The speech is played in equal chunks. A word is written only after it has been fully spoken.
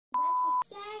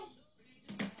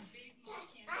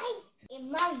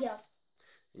and Mario.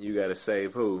 You gotta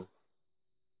save who?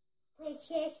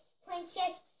 Princess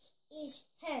is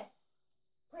her.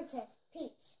 Princess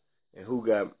Peach. And who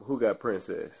got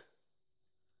Princess?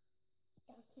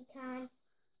 Donkey Kong.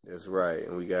 That's right.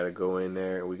 And we gotta go in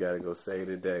there and we gotta go save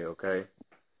the day, okay?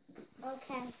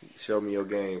 Okay. Show me your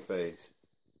game face.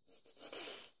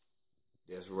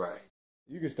 That's right.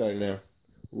 You can start now.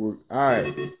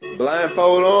 Alright.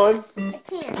 Blindfold on. I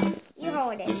can't. You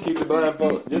hold it. Just keep the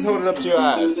blindfold. Just hold it up to your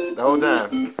eyes the whole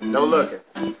time. No looking.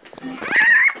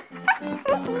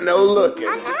 No looking.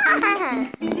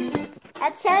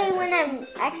 I'll tell you when I'm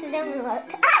accidentally look.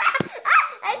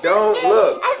 Don't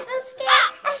look. I feel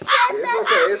scared.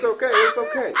 It's okay. It's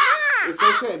okay. It's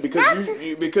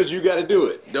okay because you got to do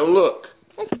it. Don't look.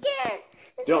 I'm scared.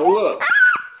 Don't look.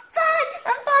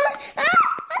 I'm falling.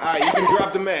 All right, you can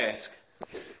drop the mask.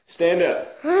 Stand up.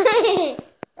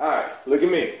 All right, look at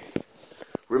me.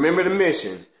 Remember the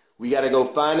mission. We got to go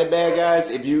find the bad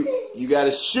guys. If you got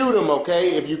to shoot them,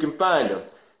 okay? If you can find them.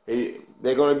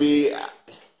 They're going to be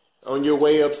on your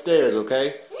way upstairs,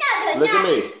 okay? No, look at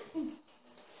me.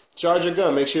 Charge your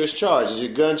gun. Make sure it's charged. Is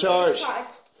your gun charged? It's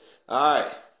charged. All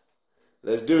right.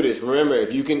 Let's do this. Remember,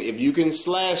 if you can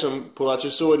slash them, pull out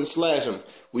your sword and slash them.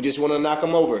 We just want to knock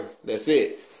them over. That's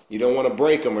it. You don't want to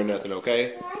break them or nothing,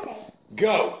 okay?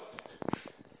 Go.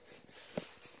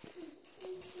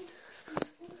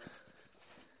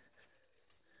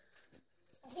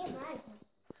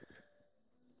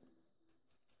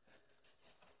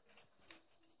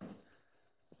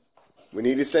 We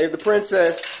need to save the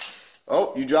princess.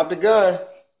 Oh, you dropped the gun.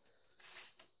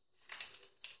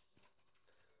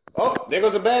 Oh, there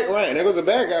goes a bad guy. There goes a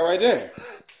bad guy right there.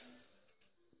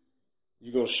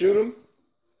 You gonna shoot him?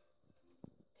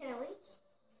 Can I reach?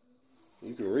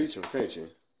 You can reach him, can't you?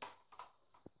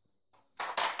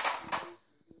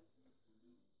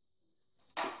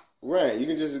 Right, you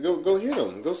can just go hit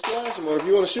him. Go slash him. Or if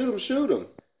you want to shoot him, shoot him.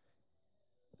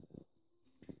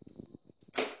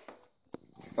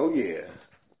 Oh, yeah.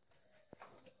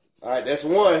 All right, that's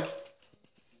one.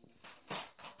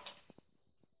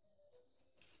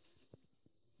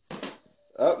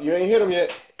 Oh, you ain't hit him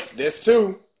yet. That's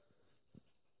two.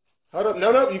 Hold up.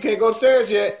 No, you can't go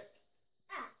upstairs yet.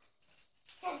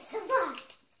 That's one.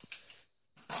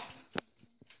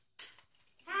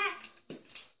 Hi.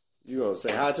 You gonna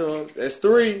say hi to him? That's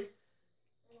three.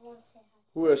 I want to say hi.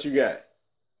 Who else you got?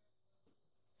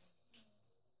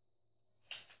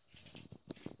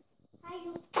 Hi,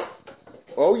 you.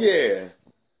 Oh, yeah.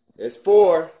 It's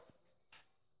four.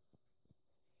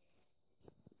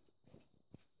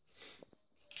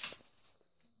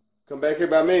 Come back here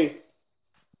by me.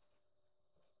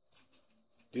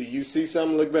 Do you see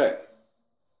something? Look back.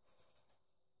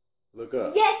 Look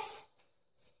up. Yes.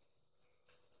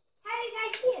 How are you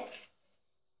guys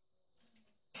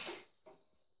here?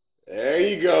 There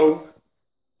you go.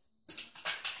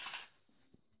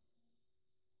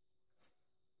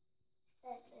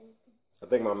 I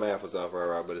think my math was off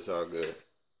right, but it's all good.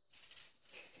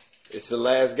 It's the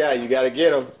last guy. You got to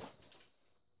get him.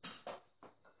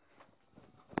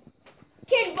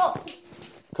 Kid ball.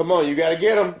 Come on, you got to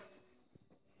get him.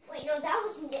 Wait, no, that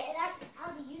wasn't it. I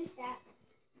already used that.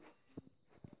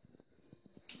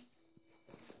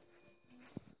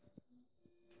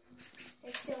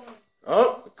 There's still one.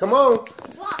 Oh, come on.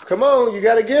 Come on, you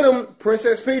got to get him.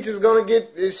 Princess Peach is going to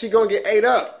get ate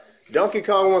up. Donkey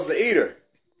Kong wants to eat her.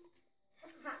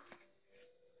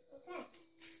 Okay.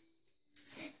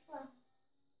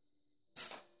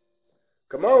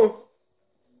 Come on.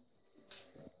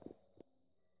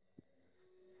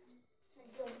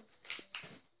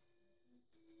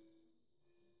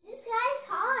 This guy's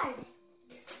hard.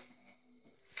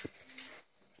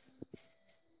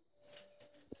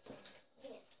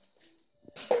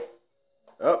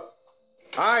 Oh.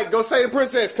 All right, go save the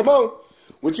princess. Come on.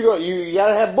 What you going? You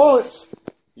gotta have bullets.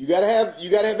 You gotta have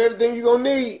everything you gonna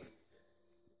need.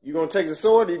 You gonna take the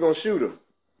sword or you gonna shoot him?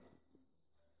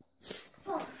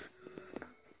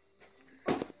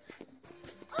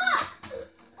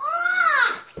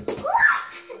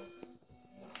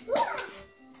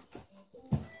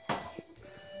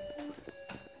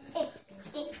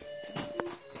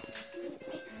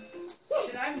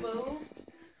 Should I move?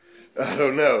 I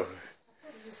don't know.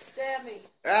 Just stab me.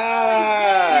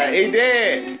 Ah, he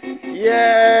did.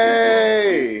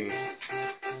 Yay!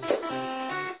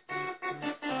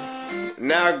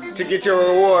 Now to get your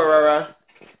reward, Rara.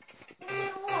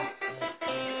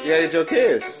 You gotta get your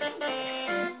kiss.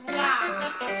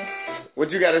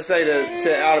 What you gotta say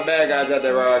to all the bad guys out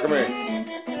there, Rara? Come here.